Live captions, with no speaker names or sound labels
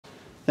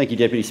Thank you,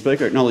 Deputy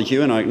Speaker. I acknowledge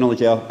you and I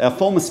acknowledge our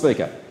former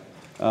Speaker,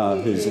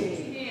 who's...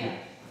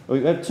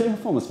 We have two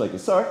former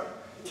speakers,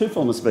 two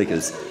former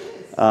speakers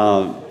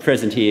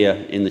present here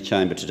in the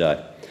chamber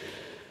today.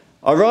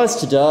 I rise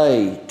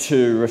today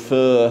to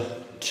refer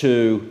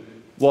to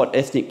what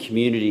ethnic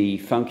community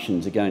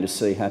functions are going to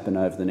see happen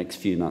over the next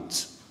few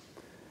months.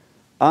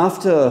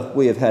 After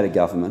we have had a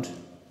government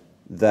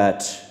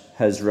that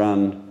has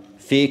run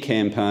fear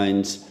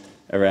campaigns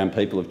around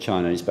people of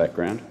Chinese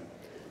background,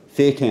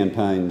 fear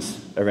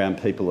campaigns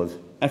around people of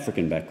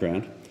African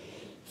background,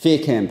 fear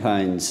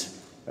campaigns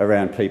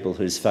around people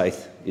whose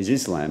faith is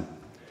Islam,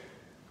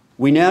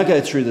 we now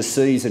go through the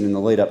season in the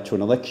lead up to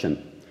an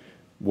election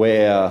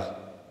where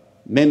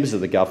members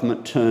of the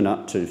government turn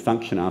up to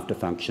function after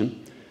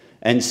function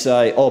and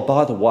say, oh,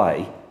 by the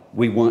way,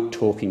 we weren't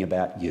talking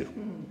about you.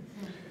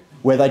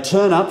 Where they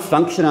turn up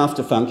function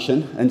after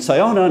function and say,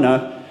 oh,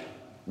 no,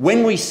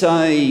 when we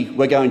say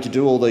we're going to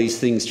do all these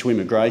things to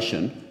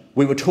immigration,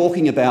 we were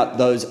talking about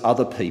those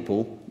other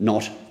people,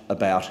 not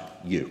about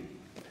you.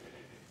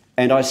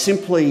 And I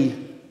simply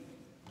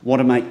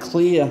want to make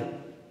clear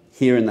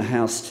here in the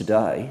House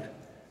today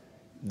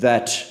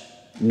that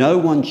no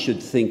one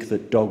should think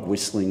that dog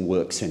whistling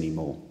works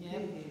anymore.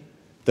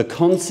 The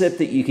concept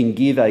that you can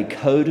give a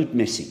coded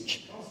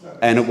message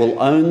and it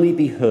will only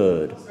be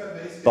heard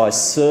by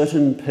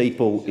certain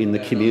people in the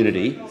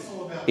community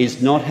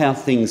is not how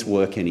things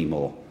work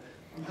anymore.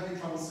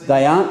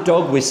 They aren't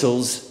dog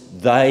whistles,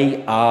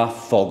 they are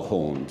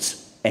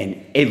foghorns,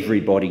 and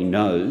everybody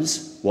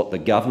knows what the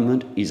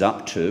government is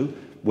up to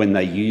when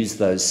they use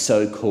those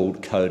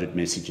so-called coded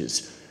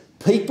messages.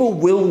 People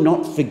will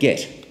not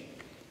forget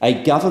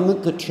a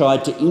government that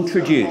tried to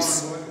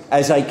introduce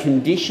as a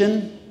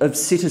condition of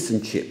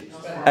citizenship,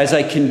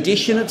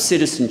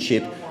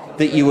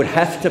 that you would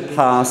have to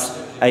pass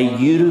a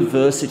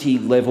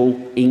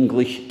university-level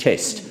English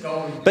test.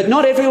 But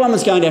not everyone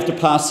was going to have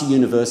to pass a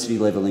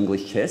university-level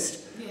English test.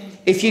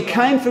 If you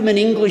came from an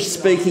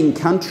English-speaking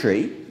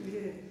country,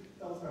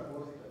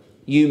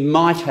 you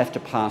might have to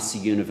pass a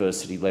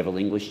university-level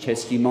English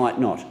test, you might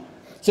not.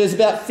 So there's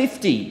about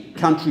 50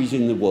 countries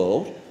in the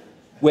world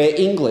where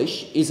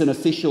English is an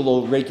official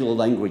or regular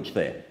language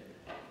there.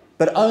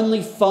 But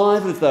only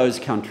 5 of those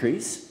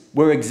countries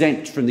were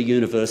exempt from the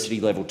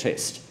university-level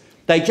test.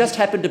 They just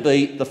happened to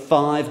be the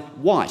 5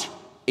 white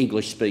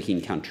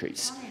English-speaking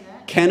countries: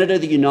 Canada,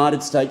 the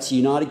United States, the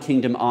United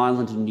Kingdom,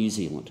 Ireland and New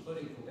Zealand.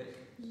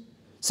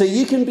 So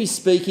you can be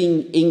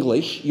speaking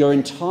English your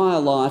entire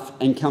life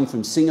and come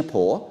from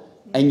Singapore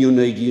and you'll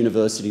need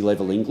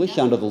university-level English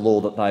under the law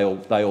that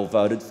they all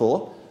voted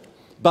for.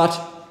 But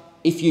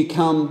if you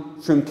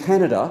come from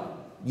Canada,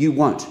 you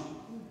won't.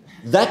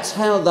 That's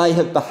how they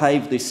have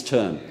behaved this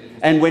term.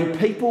 And when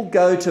people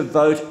go to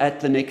vote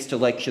at the next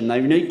election, they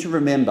need to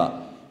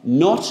remember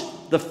not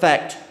the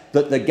fact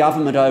that the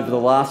government over the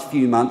last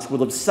few months will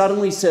have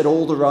suddenly said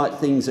all the right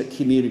things at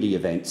community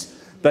events,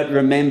 but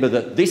remember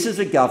that this is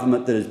a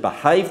government that has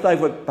behaved,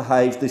 they've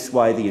behaved this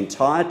way the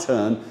entire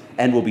term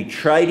and will be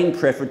trading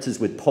preferences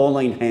with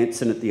Pauline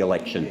Hanson at the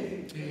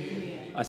election.